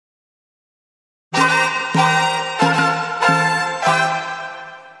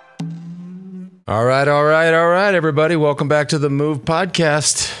All right, everybody. Welcome back to the Move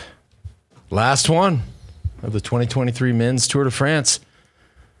podcast. Last one of the 2023 Men's Tour de France.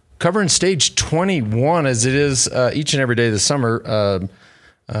 Covering stage 21 as it is each and every day this summer.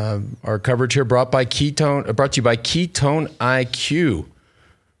 Our coverage here brought to you by Ketone IQ.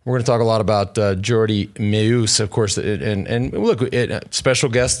 We're going to talk a lot about Jordi Meeus, of course, and look, special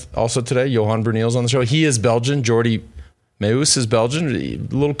guest also today, Johan Brunel's on the show. He is Belgian. Jordi Meeus is Belgian. A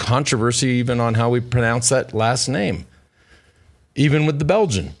little controversy even on how we pronounce that last name, even with the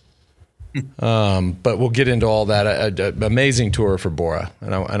Belgian. But we'll get into all that. Amazing tour for Bora,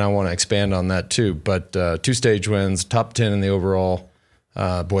 and I want to expand on that too. But 2 stage wins, top 10 in the overall.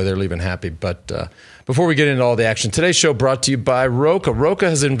 Boy, they're leaving happy. But before we get into all the action, today's show brought to you by Roka. Roka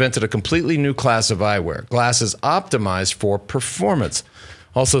has invented a completely new class of eyewear. Glasses optimized for performance.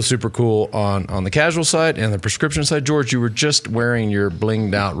 Also super cool on the casual side and the prescription side. George, you were just wearing your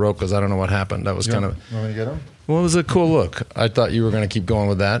blinged out Rokas. I don't know what happened. That was kind of... Want me to get them? Well, it was a cool look. I thought you were going to keep going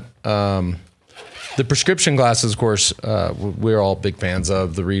with that. The prescription glasses, of course, we're all big fans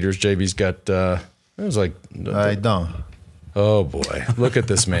of. The readers, JB's got... it was like... I don't. Oh, boy. Look at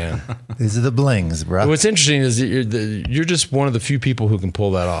this man. These are the blings, bro. What's interesting is that you're just one of the few people who can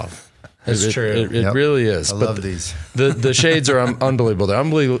pull that off. It's true. It really is. I love these. The shades are unbelievable. They're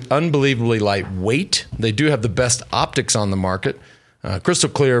unbelievably lightweight. They do have the best optics on the market.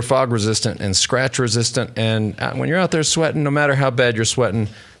 Crystal clear, fog resistant, and scratch resistant. And when you're out there sweating, no matter how bad you're sweating,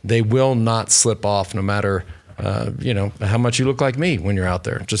 they will not slip off no matter how much you look like me when you're out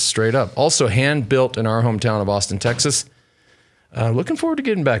there, just straight up. Also hand built in our hometown of Austin, Texas. Looking forward to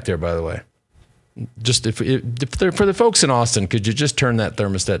getting back there, by the way. Just if they're for the folks in Austin, could you just turn that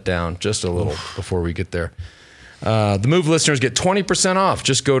thermostat down just a little before we get there? The Move listeners get 20% off.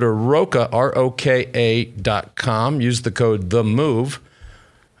 Just go to Roka, ROKA.com. Use the code THEMOVE.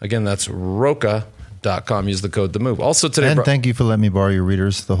 Again, that's Roka.com. Use the code THEMOVE. Also today, and thank you for letting me borrow your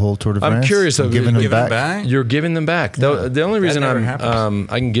readers the whole Tour de France. I'm curious. Giving them back. You're giving them back. Yeah. The only reason I happens.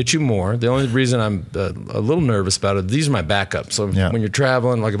 can get you more. The only reason I'm a little nervous about it. These are my backups. So when you're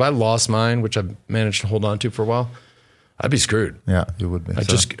traveling, like if I lost mine, which I've managed to hold on to for a while, I'd be screwed. Yeah, you would be. I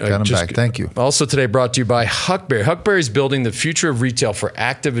got them back. Thank you. Also today brought to you by Huckberry. Huckberry is building the future of retail for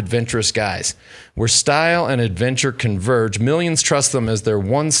active, adventurous guys. Where style and adventure converge, millions trust them as their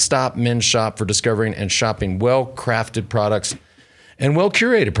one-stop men's shop for discovering and shopping well-crafted products and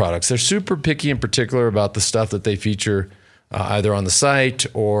well-curated products. They're super picky and particular about the stuff that they feature either on the site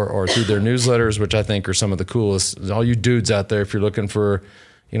or through their newsletters, which I think are some of the coolest. All you dudes out there, if you're looking for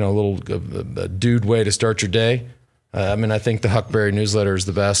a little dude way to start your day, I think the Huckberry newsletter is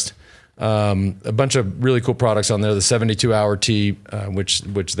the best. A bunch of really cool products on there. The 72-hour tee,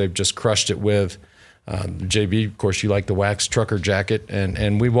 which they've just crushed it with. JB, of course, you like the wax trucker jacket.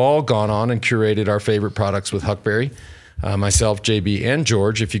 And we've all gone on and curated our favorite products with Huckberry. Myself, JB, and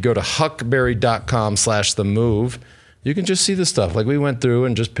George. If you go to huckberry.com/themove, you can just see the stuff. Like we went through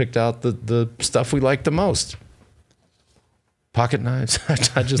and just picked out the stuff we like the most. Pocket knives.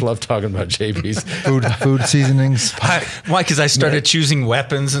 I just love talking about JB's food seasonings. Why? Because I started choosing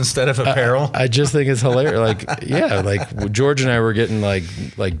weapons instead of apparel. I just think it's hilarious. Like George and I were getting like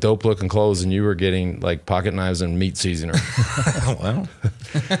dope looking clothes, and you were getting like pocket knives and meat seasoner. Well.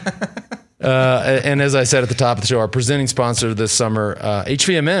 And as I said at the top of the show, our presenting sponsor this summer,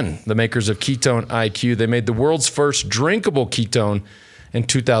 HVMN, the makers of Ketone IQ. They made the world's first drinkable ketone in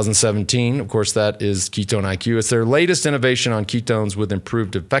 2017. Of course, that is Ketone IQ. It's their latest innovation on ketones with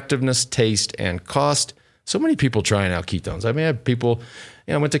improved effectiveness, taste, and cost. So many people trying out ketones. I have people,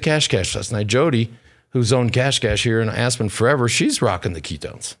 I went to Cash last night. Jody, who's owned Cash here in Aspen forever, she's rocking the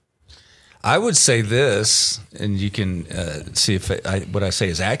ketones. I would say this, and you can see if what I say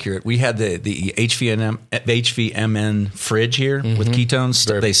is accurate. We had the HVMN fridge here with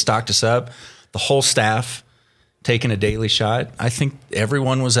ketones. They stocked us up. The whole staff taking a daily shot. I think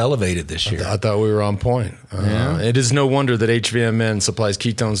everyone was elevated this year. I thought we were on point. It is no wonder that HVMN supplies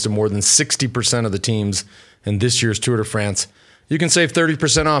ketones to more than 60% of the teams in this year's Tour de France. You can save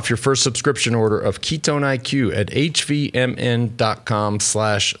 30% off your first subscription order of Ketone IQ at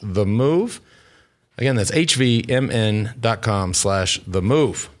hvmn.com/themove. Again, that's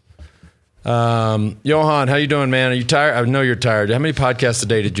hvmn.com/themove. Johan, how you doing, man? Are you tired? I know you're tired. How many podcasts a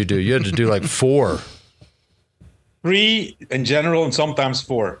day did you do? You had to do like 4. 3 in general, and sometimes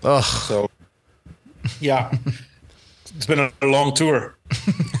 4. Ugh. So, yeah, it's been a long tour.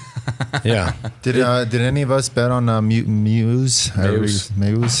 Yeah. Did any of us bet on Meeus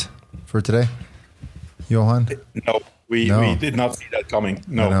for today, Johan? No, we did not see that coming.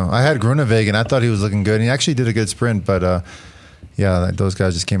 No, I had Grunewegen, and I thought he was looking good. He actually did a good sprint, but those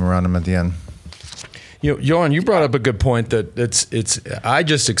guys just came around him at the end. Johan, you brought up a good point that it's. I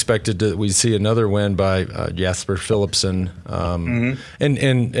just expected that we see another win by Jasper Philipsen,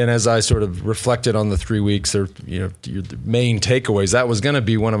 and as I sort of reflected on the 3 weeks, the main takeaways. That was going to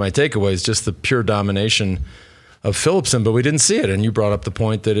be one of my takeaways, just the pure domination of Philipsen, but we didn't see it. And you brought up the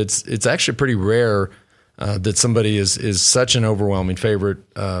point that it's actually pretty rare that somebody is such an overwhelming favorite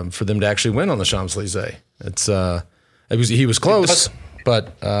for them to actually win on the Champs-Élysées. He was close.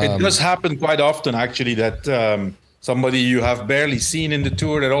 But it does happen quite often, actually, that somebody you have barely seen in the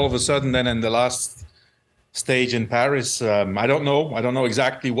Tour, that all of a sudden, then in the last stage in Paris, I don't know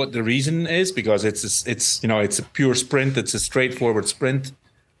exactly what the reason is, because it's a pure sprint, it's a straightforward sprint.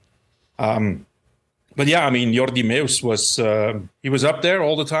 But yeah, I mean, Jordi Meus was up there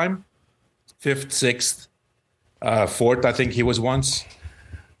all the time, 5th, 6th, 4th, I think he was once.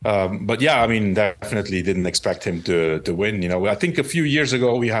 But yeah, I mean, definitely didn't expect him to win. I think a few years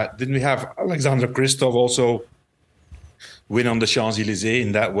ago didn't we have Alexander Kristoff also win on the Champs-Élysées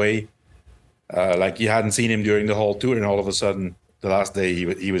in that way? Like you hadn't seen him during the whole tour, and all of a sudden, the last day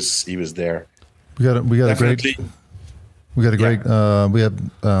he was there. We got Definitely. We have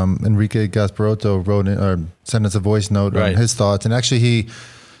Enrique Gasparotto sent us a voice note on his thoughts, and actually he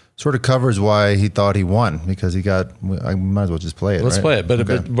sort of covers why he thought he won, because I might as well just play it. Let's play it. But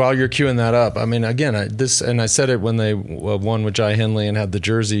okay. While you're queuing that up, I mean, again, I said it when they won with Jai Hindley and had the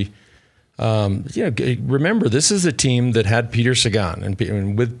jersey. Remember, this is a team that had Peter Sagan,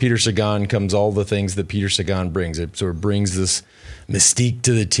 and with Peter Sagan comes all the things that Peter Sagan brings. It sort of brings this mystique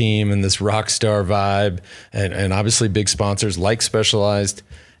to the team and this rock star vibe, and obviously big sponsors like Specialized.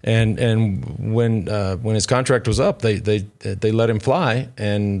 And when his contract was up, they let him fly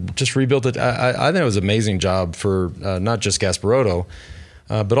and just rebuilt it. I think it was an amazing job for not just Gasparotto,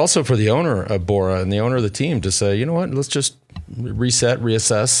 but also for the owner of Bora and the owner of the team to say, you know what, let's just reset,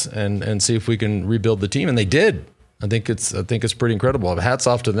 reassess, and see if we can rebuild the team. And they did. I think it's pretty incredible. Hats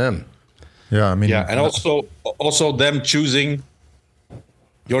off to them. Yeah, I mean, and also them choosing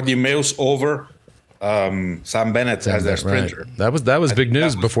Jordi Meus over Sam Bennett as their sprinter. Right. That was big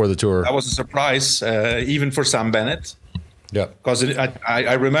news before the tour. That was a surprise, even for Sam Bennett. Yeah, because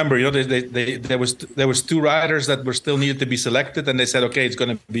I remember, there was 2 riders that were still needed to be selected, and they said, okay, it's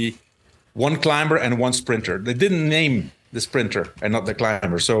going to be 1 climber and 1 sprinter. They didn't name the sprinter and not the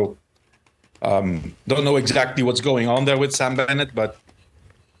climber, so don't know exactly what's going on there with Sam Bennett, but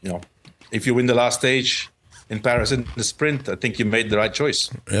if you win the last stage in Paris in the sprint, I think you made the right choice.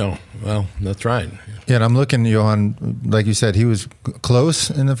 Yeah, well, that's right. Yeah, and I'm looking, Johan, like you said, he was close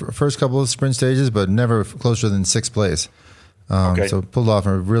in the first couple of sprint stages, but never closer than 6th place. So pulled off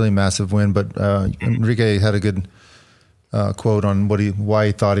a really massive win. But Enrique had a good quote on why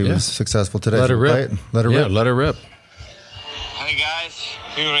he thought he was successful today. Let her rip. Let her rip. Let her rip. Hey guys,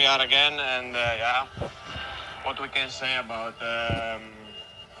 here we are again, and what we can say about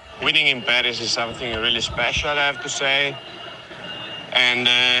winning in Paris is something really special, I have to say. And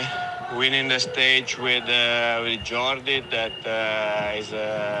winning the stage with Jordi, that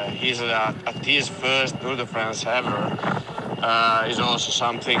he's at his first Tour de France ever, is also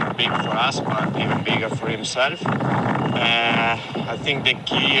something big for us, but even bigger for himself. I think the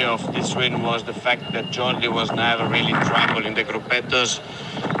key of this win was the fact that Jordi was never really in trouble in the Gruppetto's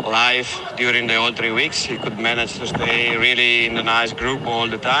life during the whole 3 weeks. He could manage to stay really in a nice group all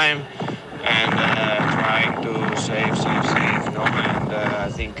the time and trying to save. And I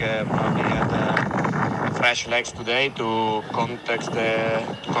think probably had fresh legs today to contact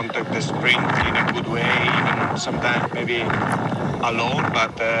the sprint in a good way, even sometimes maybe alone,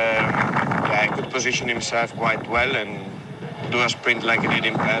 but he could position himself quite well, and do a sprint like he did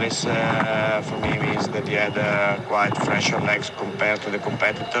in Paris for me means that he had quite fresher legs compared to the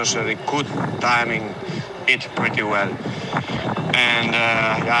competitors, so he could timing it pretty well. And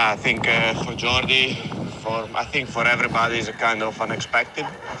I think for Jordi, for everybody, is a kind of unexpected,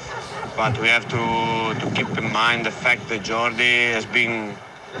 but we have to keep in mind the fact that Jordi has been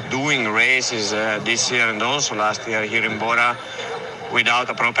doing races this year and also last year here in Bora without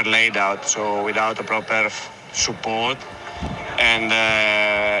a proper layout, so without a proper support. And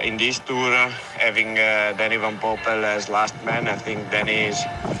in this tour, having Danny Van Poppel as last man, I think Danny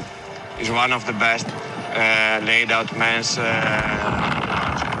is one of the best laid out men at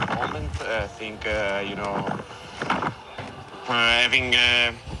the moment. I think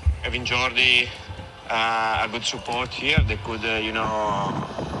having Jordi a good support here, they could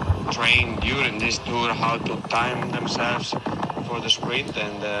train during this tour how to time themselves for the sprint,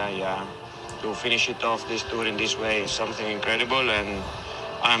 and to finish it off this tour in this way is something incredible, and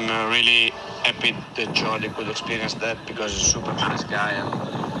I'm really happy that Jordi could experience that, because he's a super nice guy,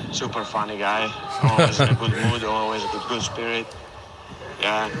 and super funny guy, always in a good mood, always a good spirit.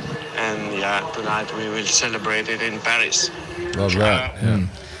 Yeah, and tonight we will celebrate it in Paris. Love that. Yeah.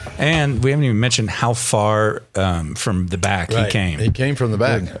 And we haven't even mentioned how far from the back he came. He came from the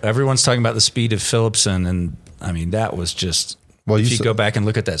back. Everyone's talking about the speed of Philipsen, and I mean that was just. Well, if you go back and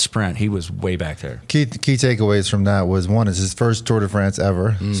look at that sprint, he was way back there. Key takeaways from that was, one, is his first Tour de France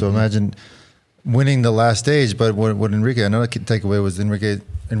ever. Mm-hmm. So imagine winning the last stage. But what Enrique, another key takeaway was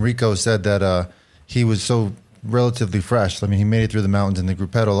Enrico said that he was so relatively fresh. I mean, he made it through the mountains in the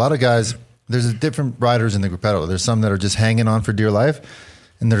Gruppetto. A lot of guys, there's different riders in the Gruppetto. There's some that are just hanging on for dear life,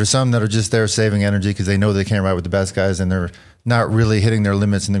 and there are some that are just there saving energy because they know they can't ride with the best guys, and they're not really hitting their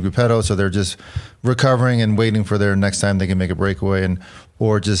limits in the Gruppetto, so they're just recovering and waiting for their next time they can make a breakaway,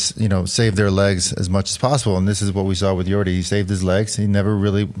 or just save their legs as much as possible. And this is what we saw with Jordi. He saved his legs. He never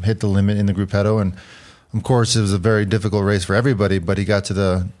really hit the limit in the Gruppetto, and of course it was a very difficult race for everybody. But he got to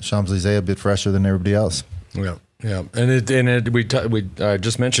the Champs-Élysées a bit fresher than everybody else. Yeah, yeah, and we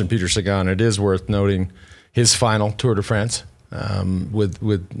just mentioned Peter Sagan. It is worth noting his final Tour de France with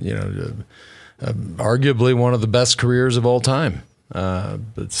arguably one of the best careers of all time.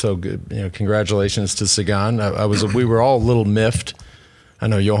 But so good, congratulations to Sagan. We were all a little miffed. I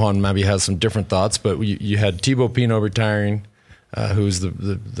know Johan maybe has some different thoughts, but you had Thibaut Pinot retiring, who's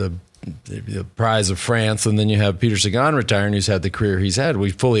the prize of France, and then you have Peter Sagan retiring, who's had the career he's had. We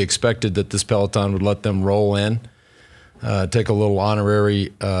fully expected that this peloton would let them roll in, take a little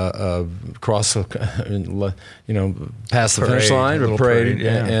honorary cross, past the finish line, a parade,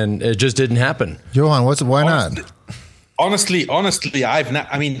 and it just didn't happen. Johan, why not? Honestly,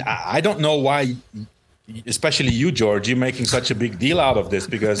 I don't know why. Especially you, George, you're making such a big deal out of this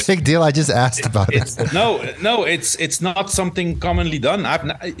because big deal. I just asked about it. No, it's not something commonly done.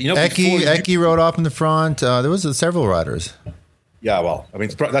 Eki rode off in the front. There was several riders. Yeah, well, I mean,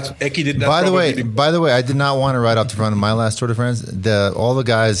 that's Eki did that. By the way, I did not want to ride off the front of my last Tour de France. All the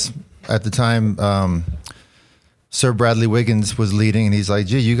guys at the time, Sir Bradley Wiggins was leading, and he's like,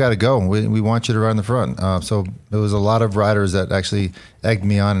 "Gee, you got to go. We want you to ride in the front." So there was a lot of riders that actually egged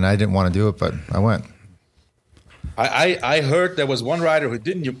me on, and I didn't want to do it, but I went. I heard there was one rider who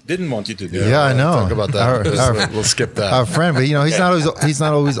didn't want you to do it. Yeah, I know. Talk about that. We'll skip that. Our friend, but he's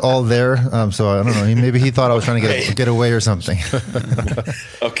not always all there. So I don't know. Maybe he thought I was trying to get away or something.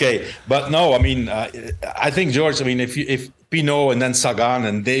 Okay, but no, I mean, I think George. I mean, if Pinot and then Sagan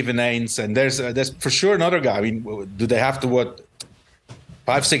and David Haynes and there's for sure another guy. I mean, do they have to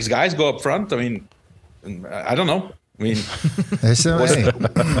 5-6 guys go up front? I mean, I don't know. I mean,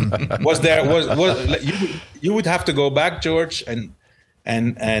 you would have to go back, George, and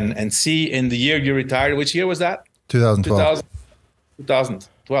see in the year you retired. Which year was that? 2012.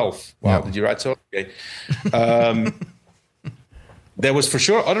 2012. Wow, yeah. Did you ride so? Okay. There was for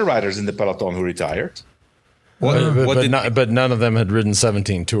sure other riders in the peloton who retired. But none of them had ridden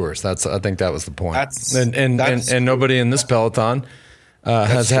 17 tours. I think that was the point. And nobody in this peloton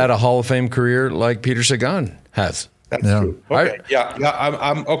has had a Hall of Fame career like Peter Sagan has. That's true. Okay.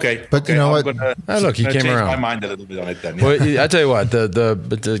 I'm okay. But okay, you know what? Look, he came around. My mind a little bit on it then. Yeah. Well, I tell you what.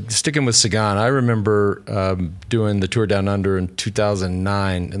 The sticking with Sagan, I remember doing the Tour Down Under in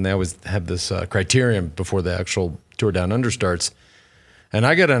 2009, and they always have this criterion before the actual Tour Down Under starts. And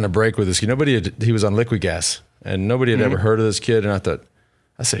I got on a break with this kid. He was on liquid gas, and nobody had ever heard of this kid. And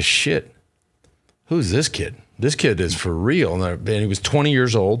I said, shit, who's this kid? This kid is for real. And he was 20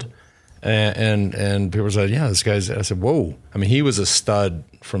 years old. And people said, yeah, this guy's. I said, whoa. I mean, he was a stud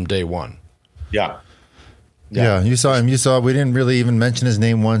from day one. Yeah. You saw him. We didn't really even mention his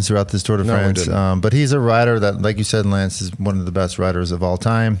name once throughout this Tour de France. But he's a rider that, like you said, Lance, is one of the best riders of all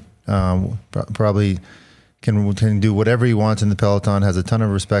time. Probably can do whatever he wants in the peloton. Has a ton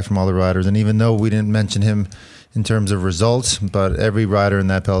of respect from all the riders. And even though we didn't mention him in terms of results, but every rider in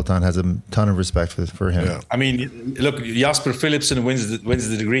that peloton has a ton of respect for him. Yeah. I mean, look, Jasper Philipsen wins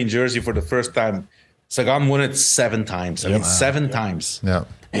the green jersey for the first time. Sagan won it 7 times. I mean, 7 times. Yeah,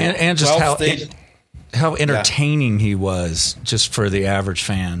 and just how entertaining he was just for the average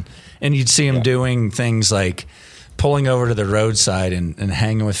fan. And you'd see him doing things like pulling over to the roadside and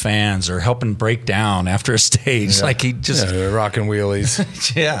hanging with fans or helping break down after a stage. Yeah. Like he just rocking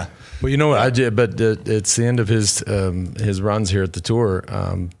wheelies. Yeah. Well, you know what I did, but it's the end of his runs here at the Tour.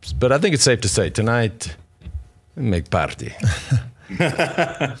 But I think it's safe to say tonight we make party.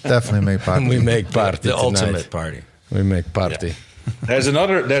 Definitely make party. We make party. The tonight. Ultimate party. We make party. Yeah. There's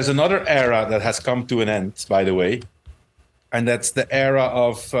another era that has come to an end, by the way, and that's the era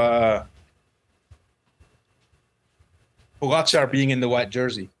of Pogačar being in the white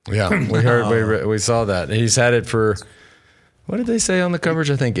jersey. Yeah, we saw that. He's had it for What did they say on the coverage?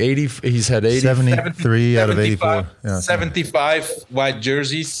 I think 80. He's had 80. 73 out of 84. Yeah, 75 white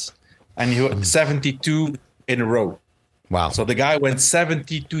jerseys, and he had 72 in a row. Wow. So the guy went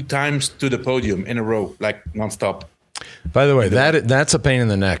 72 times to the podium in a row, like nonstop. By the way, that's a pain in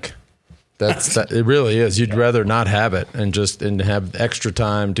the neck. It really is. You'd rather not have it and have extra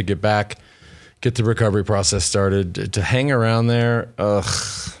time to get back, get the recovery process started. To hang around there,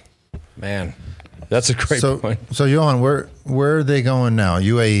 man, that's a great point. So Johan, where are they going now?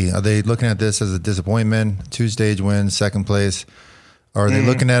 UAE, are they looking at this as a disappointment? 2-stage win, second place. Or are they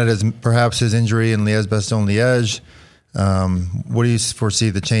looking at it as perhaps his injury in Liège-Bastogne-Liège? What do you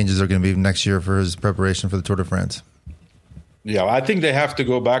foresee the changes are going to be next year for his preparation for the Tour de France? Yeah, I think they have to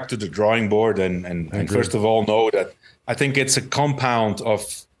go back to the drawing board and first of all know that I think it's a compound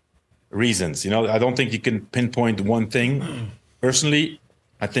of reasons. I don't think you can pinpoint one thing. Personally,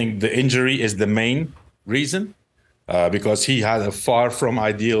 I think the injury is the main reason because he had a far from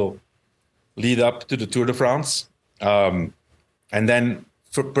ideal lead up to the Tour de France. And then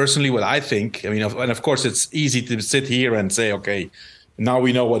personally, what I think, and of course, it's easy to sit here and say, okay, now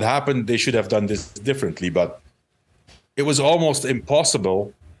we know what happened. They should have done this differently. But it was almost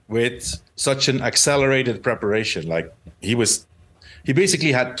impossible with such an accelerated preparation. Like he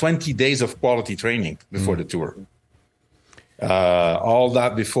basically had 20 days of quality training before the Tour. All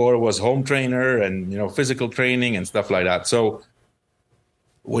that before was home trainer and, physical training and stuff like that. So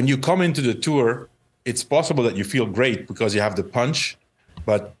when you come into the Tour, it's possible that you feel great because you have the punch,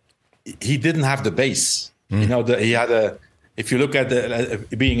 but he didn't have the base. He had if you look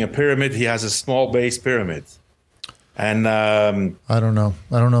at being a pyramid, he has a small base pyramid. And I don't know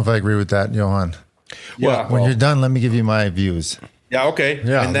if I agree with that, Johan. When you're done, let me give you my views. Yeah. Okay.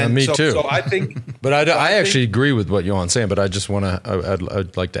 Yeah. And then, me too. So I think, but I actually agree with what Johan's saying. But I just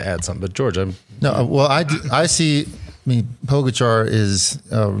I'd like to add something. But George, I see. Pogačar is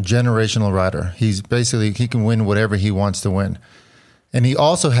a generational rider. He can win whatever he wants to win. And he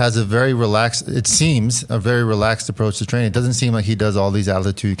also has a very relaxed approach to training. It doesn't seem like he does all these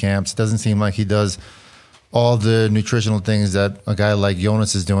altitude camps. It doesn't seem like he does all the nutritional things that a guy like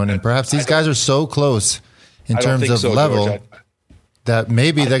Jonas is doing. And perhaps these guys are so close in terms of level George, that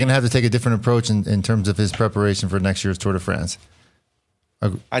maybe they're going to have to take a different approach in terms of his preparation for next year's Tour de France.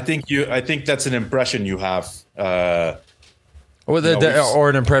 I think that's an impression you have. Or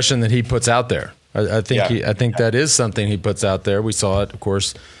an impression that he puts out there. I think that is something he puts out there. We saw it, of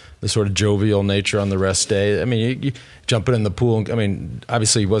course, the sort of jovial nature on the rest day. I mean, you jumping in the pool. I mean,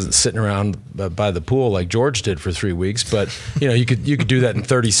 obviously he wasn't sitting around by the pool like George did for 3 weeks, but you could do that in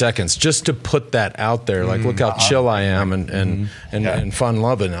 30 seconds just to put that out there. Like, look how chill I am and fun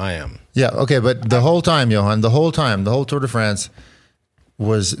loving I am. Yeah. Okay. But the whole time, Johan, the whole Tour de France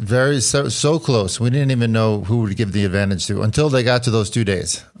was so close. We didn't even know who would give the advantage to until they got to those 2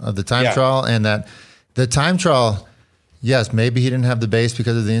 days of the time trial, and the time trial. Yes, maybe he didn't have the base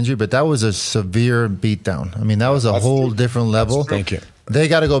because of the injury, but that was a severe beatdown. I mean, that was a whole different level. Thank you. They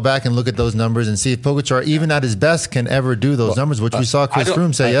got to go back and look at those numbers and see if Pogačar, even at his best, can ever do those numbers, which we saw Chris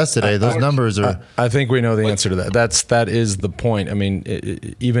Froome say yesterday. Those numbers are... I think we know the answer to that. That is the point. I mean,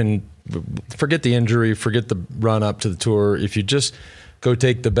 even forget the injury, forget the run up to the Tour. If you just go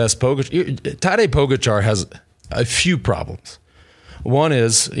take the best Pogačar... Tadej Pogačar has a few problems. One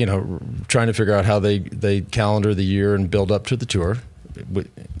is, trying to figure out how they calendar the year and build up to the Tour.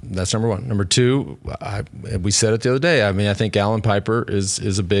 That's number one. Number two, we said it the other day. I mean, I think Alan Piper is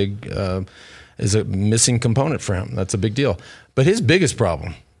a missing component for him. That's a big deal. But his biggest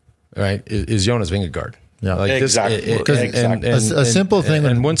problem, right, is Jonas Vingegaard. Yeah, like exactly. A simple thing.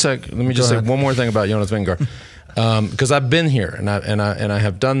 And one sec, let me just say one more thing about Jonas Vingegaard, because I've been here and I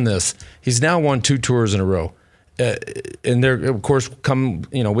have done this. He's now won 2 tours in a row. And there, of course,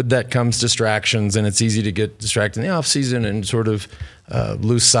 with that comes distractions, and it's easy to get distracted in the off season and sort of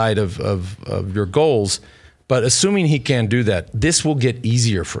lose sight of your goals. But assuming he can do that, this will get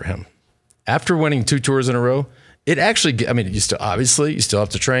easier for him. After winning 2 tours in a row, it actually, you still have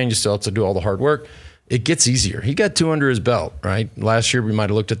to train, you still have to do all the hard work. It gets easier. He got 2 under his belt, right? Last year we might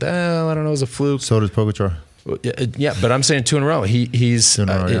have looked at that. I don't know, it was a fluke. So does Pogačar. Yeah, but I'm saying 2 in a row. He's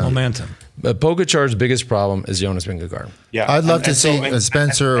momentum. Pogačar's biggest problem is Jonas Vingegaard. Yeah, I'd love to see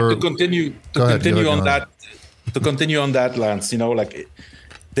Spencer. To continue on that, Lance. Like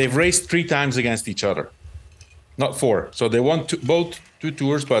they've raced 3 times against each other, not 4. So they won both 2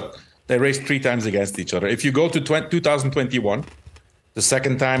 tours, but they raced 3 times against each other. If you go to 2021, the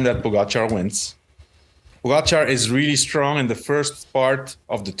second time that Pogačar wins, Pogačar is really strong in the first part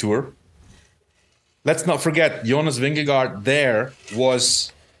of the Tour. Let's not forget, Jonas Vingegaard there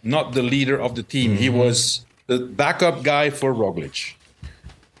was not the leader of the team. Mm-hmm. He was the backup guy for Roglic.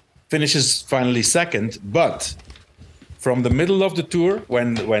 Finishes finally second, but from the middle of the tour,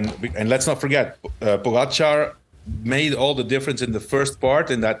 and let's not forget, Pogačar made all the difference in the first part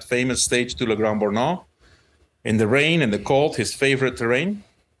in that famous stage to Le Grand Bornand, in the rain and the cold, his favorite terrain.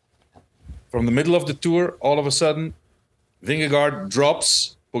 From the middle of the tour, all of a sudden, Vingegaard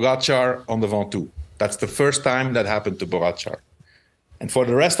drops Pogačar on the Ventoux. That's the first time that happened to Pogačar. And for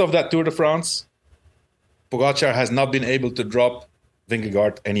the rest of that Tour de France, Pogačar has not been able to drop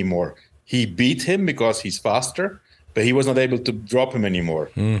Vingegaard anymore. He beat him because he's faster, but he was not able to drop him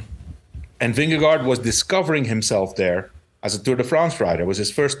anymore. And Vingegaard was discovering himself there as a Tour de France rider. It was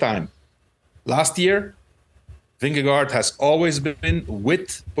his first time. Last year, Vingegaard has always been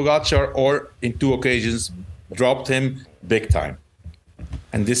with Pogačar, or in 2 occasions dropped him big time.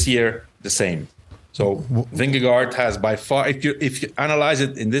 And this year, the same. So Vingegaard has by far, if you analyze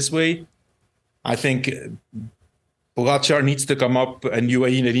it in this way, I think Pogačar needs to come up, and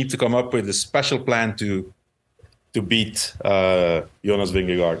UAE need to come up with a special plan to beat Jonas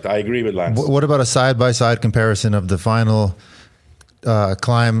Vingegaard. I agree with Lance. What about a side-by-side comparison of the final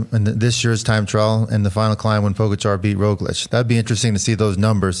climb in this year's time trial and the final climb when Pogačar beat Roglic? That'd be interesting to see those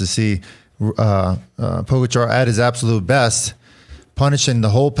numbers, to see Pogačar at his absolute best, punishing the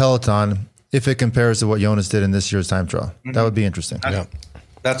whole peloton, if it compares to what Jonas did in this year's time trial. That would be interesting.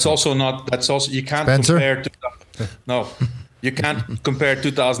 That's also you can't Spencer? compare. No, you can't compare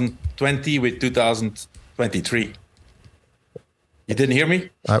 2020 with 2023. You didn't hear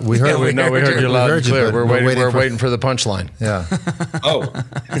me? We heard. We heard you loud and clear. We're waiting for the punchline. Yeah. Oh.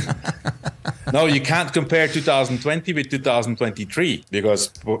 No, you can't compare 2020 with 2023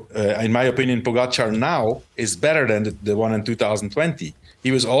 because, in my opinion, Pogačar now is better than the one in 2020.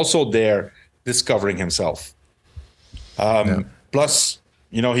 He was also there discovering himself. Plus,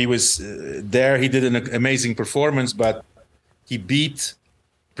 he was there. He did an amazing performance, but he beat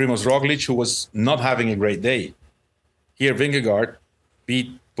Primož Roglic, who was not having a great day. Here, Vingegaard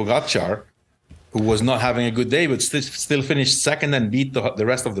beat Pogačar, who was not having a good day, but still finished second and beat the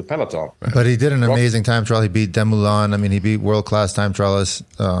rest of the peloton. But he did an amazing time trial. He beat Dumoulin. I mean, he beat world-class time trialists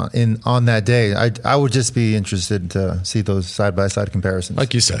on that day. I would just be interested to see those side-by-side comparisons.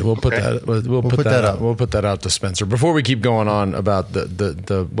 Like you said, we'll put that up. We'll put that out to Spencer. Before we keep going on about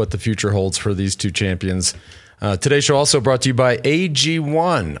the what the future holds for these two champions, today's show also brought to you by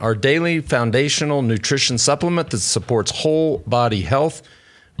AG1, our daily foundational nutrition supplement that supports whole body health.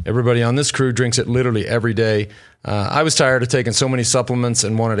 Everybody on this crew drinks it literally every day. I was tired of taking so many supplements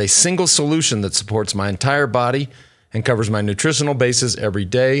and wanted a single solution that supports my entire body and covers my nutritional bases every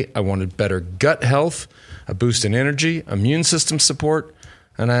day. I wanted better gut health, a boost in energy, immune system support,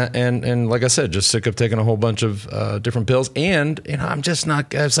 and like I said, just sick of taking a whole bunch of different pills. And I'm just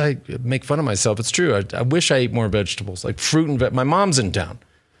not, as I make fun of myself, it's true. I wish I ate more vegetables, like fruit and my mom's in town.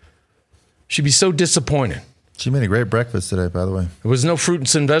 She'd be so disappointed. She made a great breakfast today, by the way. There was no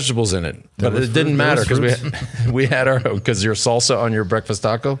fruits and vegetables in it, but it didn't matter because we had our, because your salsa on your breakfast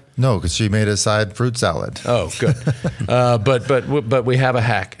taco. No, because she made a side fruit salad. Oh, good. But we have a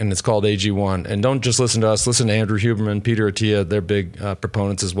hack, and it's called AG1. And don't just listen to us. Listen to Andrew Huberman, Peter Attia. They're big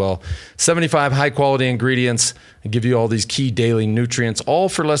proponents as well. 75 high-quality ingredients and give you all these key daily nutrients, all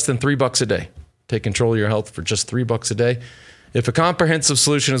for less than $3 a day. Take control of your health for just $3 a day. If a comprehensive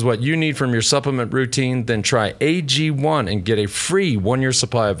solution is what you need from your supplement routine, then try AG1 and get a free 1-year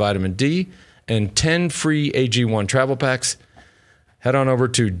supply of vitamin D and 10 free AG1 travel packs. Head on over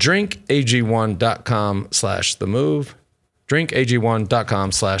to drinkag1.com/themove.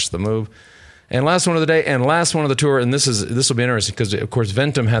 drinkag1.com/themove. And last one of the day and last one of the tour, and this will be interesting because, of course,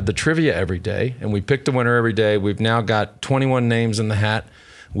 Ventum had the trivia every day, and we picked the winner every day. We've now got 21 names in the hat.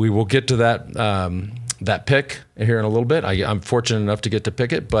 We will get to that pick here in a little bit. I'm fortunate enough to get to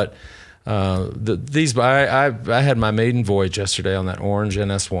pick it, but I had my maiden voyage yesterday on that orange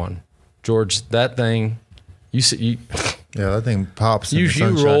NS1. George, that thing, that thing pops. You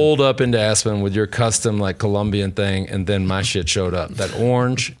rolled up into Aspen with your custom like Colombian thing, and then my shit showed up. That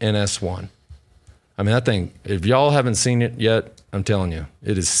orange NS1. I mean, that thing. If y'all haven't seen it yet, I'm telling you,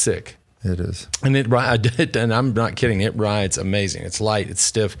 it is sick. It is, and and I'm not kidding. It rides amazing. It's light. It's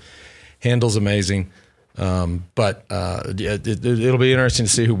stiff. Handles amazing. But it'll be interesting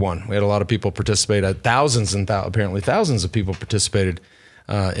to see who won. We had a lot of people participate. Apparently thousands of people participated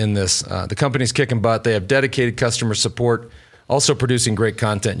in this. The company's kicking butt. They have dedicated customer support, also producing great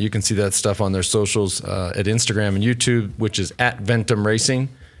content. You can see that stuff on their socials at Instagram and YouTube, which is at Ventum Racing.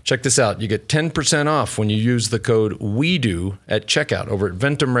 Check this out. You get 10% off when you use the code WEDO at checkout over at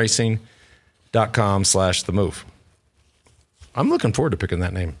ventumracing.com/themove. I'm looking forward to picking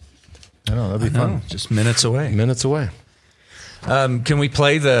that name. I know, that'd be fun. Just minutes away. Minutes away. Can we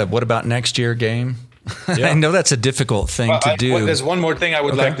play the what about next year game? Yeah. I know that's a difficult thing to do. There's one more thing I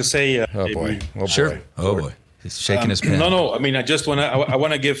would like to say. Oh boy. Sure. Oh boy. He's shaking his pen. No. I mean, I just want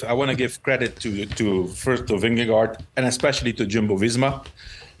to give credit to first to Vingegaard and especially to Jumbo Visma,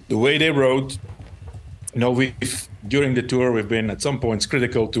 the way they rode. During the tour we've been at some points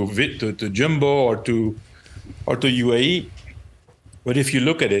critical to Jumbo or to UAE, but if you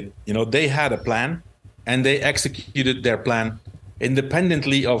look at it, they had a plan and they executed their plan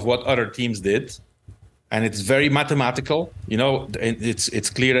independently of what other teams did, and it's very mathematical. It's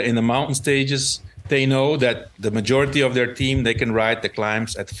clear in the mountain stages. They know that the majority of their team, they can ride the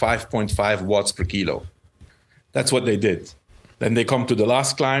climbs at 5.5 watts per kilo. That's what they did. Then they come to the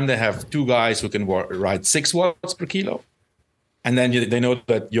last climb. They have two guys who can ride 6 watts per kilo. And then they know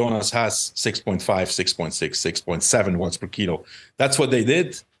that Jonas has 6.5, 6.6, 6.7 watts per kilo. That's what they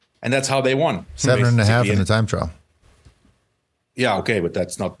did. And that's how they won. 7.5 in the time trial. Yeah, okay, but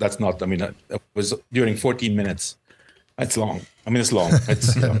that's not. I mean, it was during 14 minutes. That's long. I mean, it's long.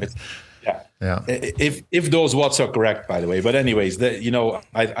 It's, yeah. If those watts are correct, by the way. But anyways,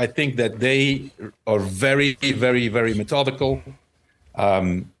 I think that they are very, very, very methodical,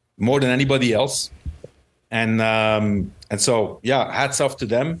 more than anybody else, and so hats off to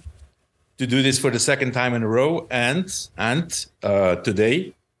them to do this for the second time in a row. And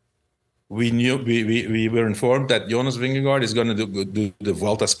today we were informed that Jonas Vingegaard is going to do the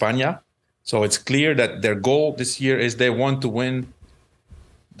Vuelta a España. So it's clear that their goal this year is they want to win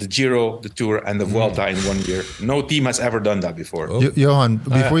the Giro, the Tour, and the Vuelta in 1 year. No team has ever done that before. Johan,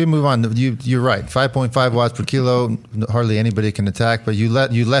 before you move on, you're right. 5.5 watts per kilo, hardly anybody can attack, but you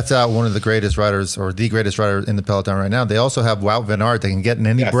left out one of the greatest riders, or the greatest rider in the peloton right now. They also have Wout van Aert that can get in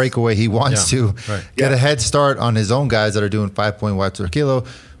any breakaway he wants to, get a head start on his own guys that are doing 5 watts per kilo,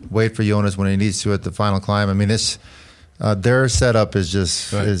 wait for Jonas when he needs to at the final climb. I mean, this... their setup is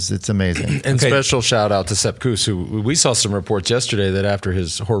just it's amazing. And special shout out to Sepp Kuss, who we saw some reports yesterday that after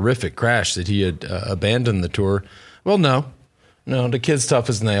his horrific crash that he had abandoned the tour. Well, no, the kid's tough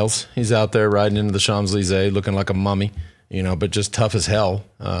as nails. He's out there riding into the Champs-Élysées looking like a mummy, but just tough as hell,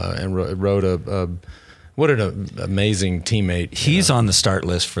 and rode a what an amazing teammate. He's on the start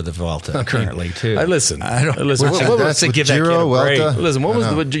list for the Vuelta currently too. Listen. Listen, what was to give Giro, that kid a break.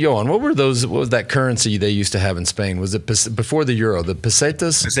 Listen, Johan, what was that currency they used to have in Spain? Was it before the Euro, the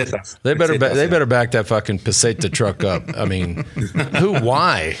pesetas? Pesetas. They better back that fucking peseta truck up. I mean,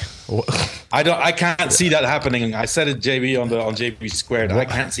 why? I can't see that happening. I said it, JB, on JB Squared. I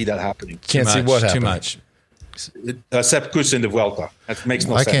can't see that happening. Can't see what happened. Too much. Sepp Kuss in the Vuelta. That makes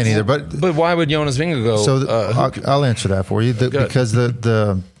no sense. I can't either. But why would Jonas Vingegaard go? So I'll answer that for you. Because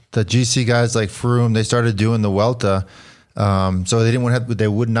the GC guys like Froome, they started doing the Vuelta, so they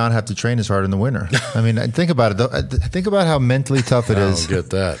would not have to train as hard in the winter. I mean, think about it. Though. Think about how mentally tough it is. I don't get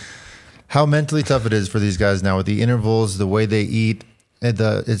that. How mentally tough it is for these guys now with the intervals, the way they eat,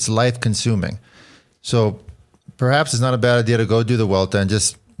 it's life consuming. So perhaps it's not a bad idea to go do the Vuelta and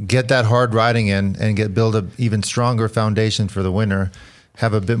just get that hard riding in and build an even stronger foundation for the winter,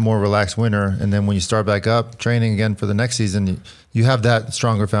 have a bit more relaxed winter, and then when you start back up training again for the next season, you have that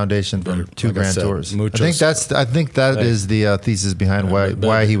stronger foundation for two Grand Tours. I think that is the thesis behind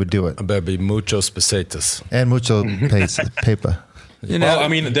why he would do it. Better be muchos pesetas and mucho paper. Well, I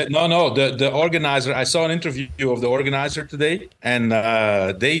mean, the organizer. I saw an interview of the organizer today, and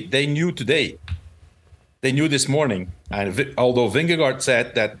they knew today. They knew this morning, and although Vingegaard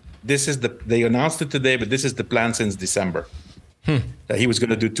said that they announced it today, but this is the plan since December, that he was going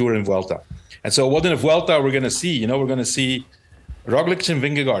to do Tour and Vuelta. And so what in the Vuelta we're going to see? We're going to see Roglic and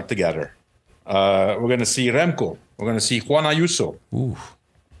Vingegaard together. We're going to see Remco. We're going to see Juan Ayuso. Ooh.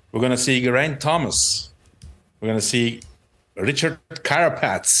 We're going to see Geraint Thomas. We're going to see Richard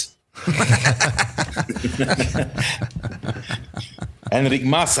Carapaz. Enric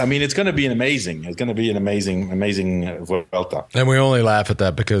Mas. I mean, it's going to be amazing Vuelta. And we only laugh at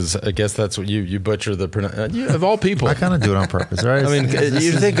that because I guess that's what you butcher the of all people. I kind of do it on purpose, right? I mean,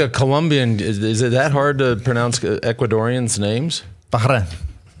 you think a Colombian is it that hard to pronounce Ecuadorians' names? Bahrain.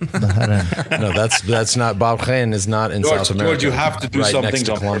 No, that's not. Bahrain is not in South America. George, you have to do some things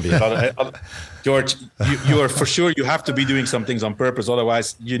on Colombia. George, you are for sure you have to be doing some things on purpose.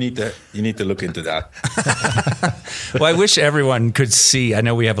 Otherwise, you need to look into that. Well, I wish everyone could see. I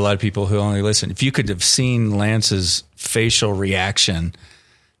know we have a lot of people who only listen. If you could have seen Lance's facial reaction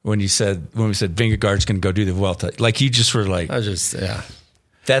when we said Vingegaard's going to go do the Vuelta, like you just were like,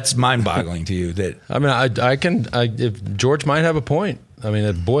 that's mind-boggling to you. That I mean, if George might have a point. I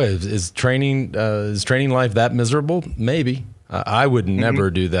mean, boy, is training life that miserable? Maybe. I would never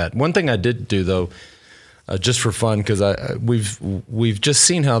do that. One thing I did do though, just for fun, because we've just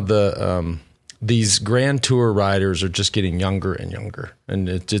seen how these Grand Tour riders are just getting younger and younger, and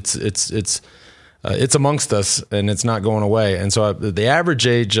it's amongst us, and it's not going away. And so the average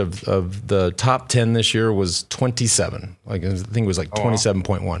age of the top 10 this year was 27. Like I think it was like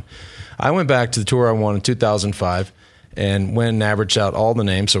 27.1. I went back to the tour I won in 2005 and went and averaged out all the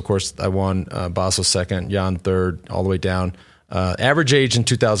names. So of course I won Basso second, Jan third, all the way down. Average age in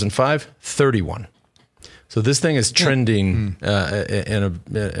 2005, 31. So this thing is trending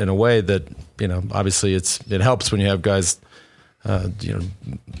in a way that, obviously it helps when you have guys. A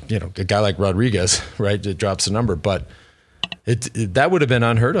guy like Rodriguez, right? It drops a number, but that would have been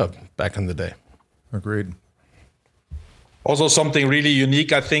unheard of back in the day. Agreed. Also, something really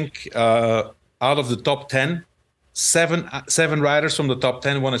unique, I think, out of the top 10, seven riders from the top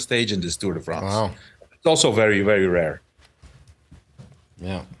 10 won a stage in this Tour de France. Wow. It's also very, very rare.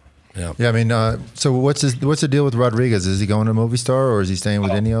 Yeah. Yeah. I mean, so what's the deal with Rodriguez? Is he going to Movistar or is he staying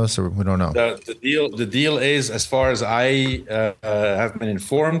with Ineos, or we don't know? The deal is, as far as I have been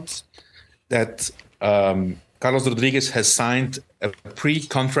informed, that Carlos Rodriguez has signed a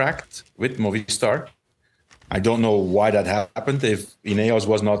pre-contract with Movistar. I don't know why that happened. If Ineos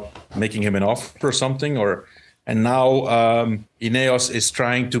was not making him an offer or something, and now Ineos is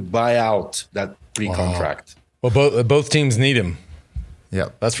trying to buy out that pre-contract. Wow. Well, both teams need him. Yeah,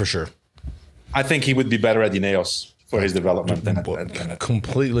 that's for sure. I think he would be better at Ineos for his development than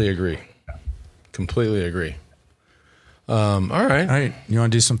Completely agree. Completely agree. All right. You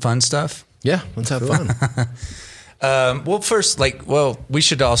want to do some fun stuff? Yeah, let's have fun. Well, first, we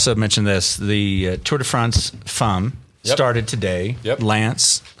should also mention this. The Tour de France FUM started today. Yep.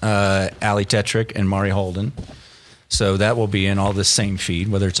 Lance, Ali Tetrick, and Mari Holden. So that will be in all the same feed,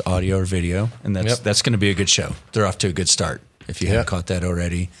 whether it's audio or video. And that's going to be a good show. They're off to a good start, if you haven't caught that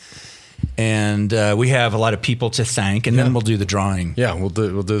already. And we have a lot of people to thank, and then we'll do the drawing. Yeah, we'll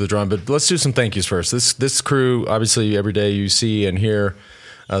do the drawing. But let's do some thank yous first. This crew, obviously, every day you see and hear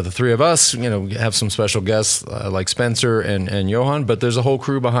the three of us. Have some special guests like Spencer and Johan, but there's a whole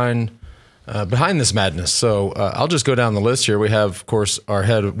crew behind this madness. So I'll just go down the list here. We have, of course, our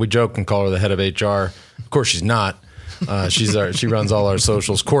head. We joke and call her the head of HR. Of course, she's not. She runs all our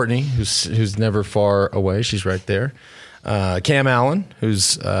socials. Courtney, who's never far away. She's right there. Cam Allen,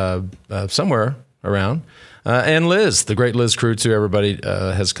 who's somewhere around, and Liz, the great Liz Kreutz, who everybody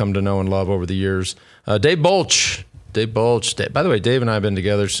has come to know and love over the years. Dave Bolch. By the way, Dave and I have been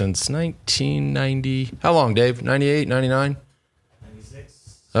together since 1990. How long, Dave? 98, 99?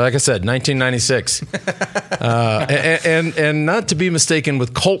 96. Like I said, 1996. and not to be mistaken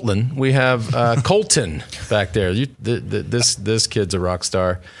with Colton, we have Colton back there. This kid's a rock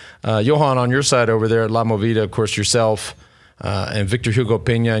star. Johan, on your side over there at La Movida, of course, yourself, and Victor Hugo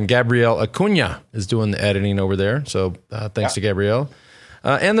Peña, and Gabriel Acuna is doing the editing over there. So thanks to Gabriel.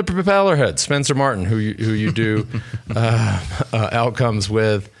 And the propeller head, Spencer Martin, who you do outcomes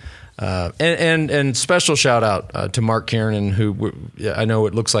with. And special shout out to Mark Kiernan, who I know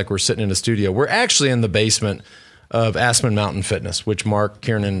it looks like we're sitting in a studio. We're actually in the basement of Aspen Mountain Fitness, which Mark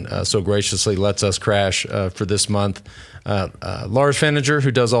Kiernan so graciously lets us crash for this month. Lars Fenninger,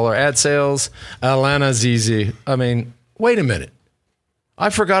 who does all our ad sales. Alana Zizi. I mean, wait a minute.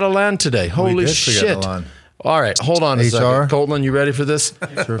 I forgot Alan today. Holy shit. All right, hold on a second. Colton, you ready for this?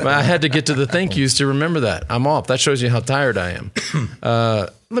 Sure. I had to get to the thank yous to remember that. I'm off. That shows you how tired I am.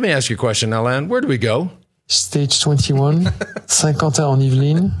 Let me ask you a question, Alan. Where do we go? Stage 21,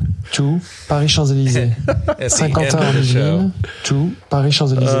 Saint-Quentin-en-Yvelines to Paris-Champs-Élysées. Saint-Quentin-en-Yvelines to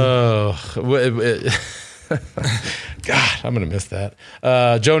Paris-Champs-Élysées. God, I'm going to miss that.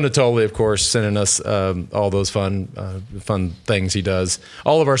 Joe Natoli, of course, sending us all those fun things he does.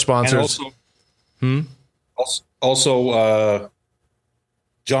 All of our sponsors. And also,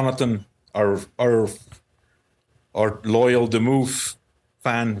 Jonathan, our loyal THEMOVE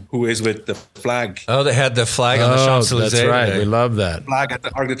fan who is with the flag. Oh, they had the flag on the Champs-Élysées. That's right. We love that. Flag at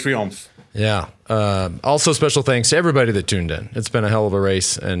the Arc de Triomphe. Yeah. Also, special thanks to everybody that tuned in. It's been a hell of a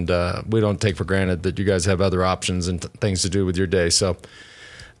race, and we don't take for granted that you guys have other options and things to do with your day. So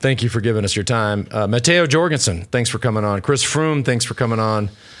thank you for giving us your time. Matteo Jorgensen, thanks for coming on. Chris Froome, thanks for coming on.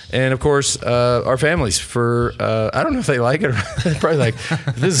 And, of course, our families for, I don't know if they like it. They're probably like,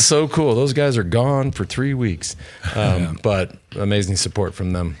 this is so cool. Those guys are gone for 3 weeks. But amazing support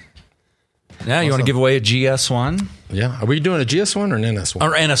from them. Now, you want to give away a GS1? Yeah. Are we doing a GS1 or an NS1?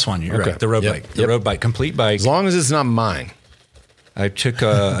 Or NS1, you're right. The road bike. The road bike, complete bike. As long as it's not mine. I took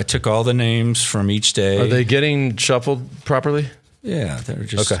all the names from each day. Are they getting shuffled properly? Yeah. They're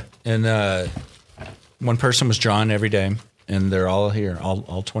just... Okay. And one person was drawn every day. and they're all here,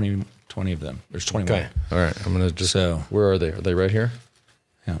 all 20 of them. There's 21. Okay. All right. I'm going to just, where are they? Are they right here?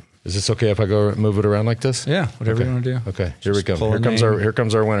 Yeah. Is this okay if I go move it around like this? Yeah, whatever you want to do. Okay, here we go. Here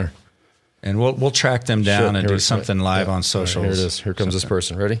comes our winner. And we'll track them down and do something live on socials. Here it is. Here comes this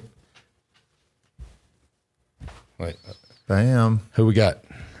person. Ready? Wait. Bam. Who we got?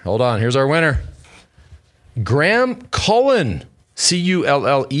 Hold on. Here's our winner. Graham Cullen.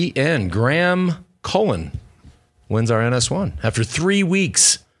 Cullen. Graham Cullen wins our NS1 after 3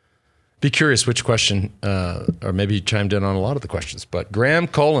 weeks. Be curious which question, or maybe you chimed in on a lot of the questions, but Graham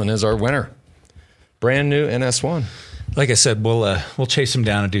Cullen is our winner. Brand new NS1. Like I said, we'll chase them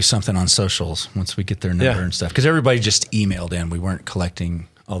down and do something on socials once we get their number and stuff. Because everybody just emailed in. We weren't collecting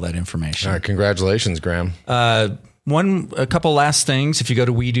all that information. All right, congratulations, Graham. A couple last things. If you go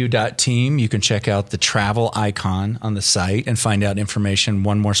to wedo.team, you can check out the travel icon on the site and find out information.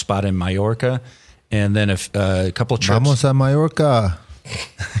 One more spot in Mallorca, and then a couple of trips. Vamos a Mallorca.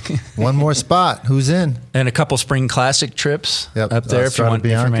 One more spot. Who's in? And a couple spring classic trips up there if you want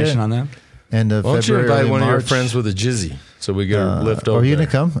information on them. And why don't you invite one of your friends with a jizzy so we get lift over? Are you going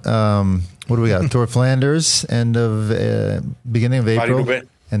to come? What do we got? Tour Flanders, beginning of April,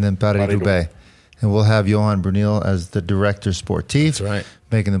 and then Paris-Roubaix. And we'll have Johan Brunel as the director sportif. That's right.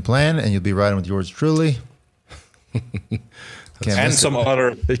 Making the plan, and you'll be riding with yours truly. And some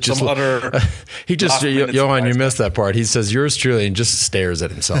other. He just Johan, you missed that part. He says yours truly and just stares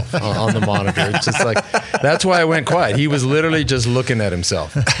at himself on the monitor. It's just like that's why I went quiet. He was literally just looking at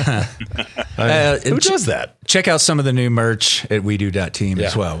himself. Who does that? Check out some of the new merch at wedo.team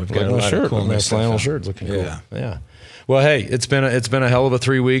as well. We've got a lot of cool flannel shirts looking cool. Yeah. Well, hey, it's been a hell of a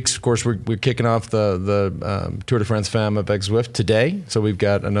 3 weeks. Of course, we're kicking off the Tour de France Femme avec Zwift today, so we've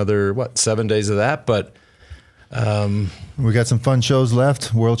got another 7 days of that, but. We got some fun shows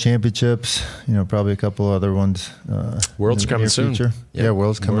left. World Championships, probably a couple other ones. World's coming soon. Yeah,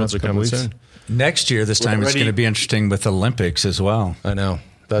 World's coming up soon. Next year, this time it's going to be interesting with Olympics as well. I know.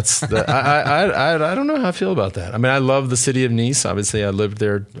 I don't know how I feel about that. I mean, I love the city of Nice. Obviously, I lived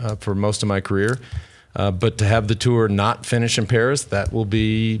there for most of my career. But to have the tour not finish in Paris, that'll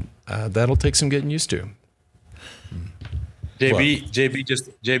take some getting used to.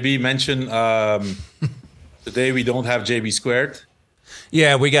 JB mentioned. Today we don't have JB squared.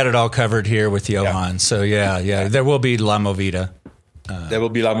 Yeah, we got it all covered here with Johan. So yeah, there will be La Movida. There will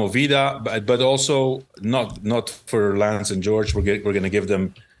be La Movida, but also not for Lance and George. We're going to give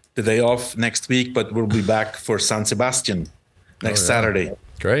them the day off next week, but we'll be back for San Sebastian next Saturday.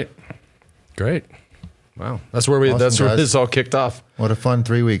 Great. Wow, that's where this all kicked off. What a fun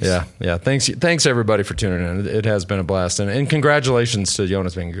 3 weeks. Yeah. Thanks everybody for tuning in. It has been a blast, and congratulations to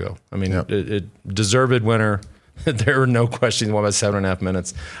Jonas Vingegaard. I mean, it deserved winner. There were no questions. About 7.5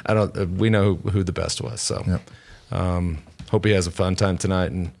 minutes. We know who the best was. So, hope he has a fun time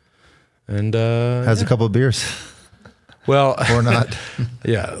tonight and has a couple of beers. Well, or not.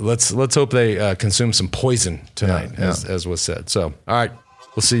 Yeah, let's hope they consume some poison tonight, as was said. So, all right,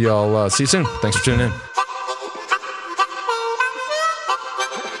 we'll see y'all. See you soon. Thanks for tuning in.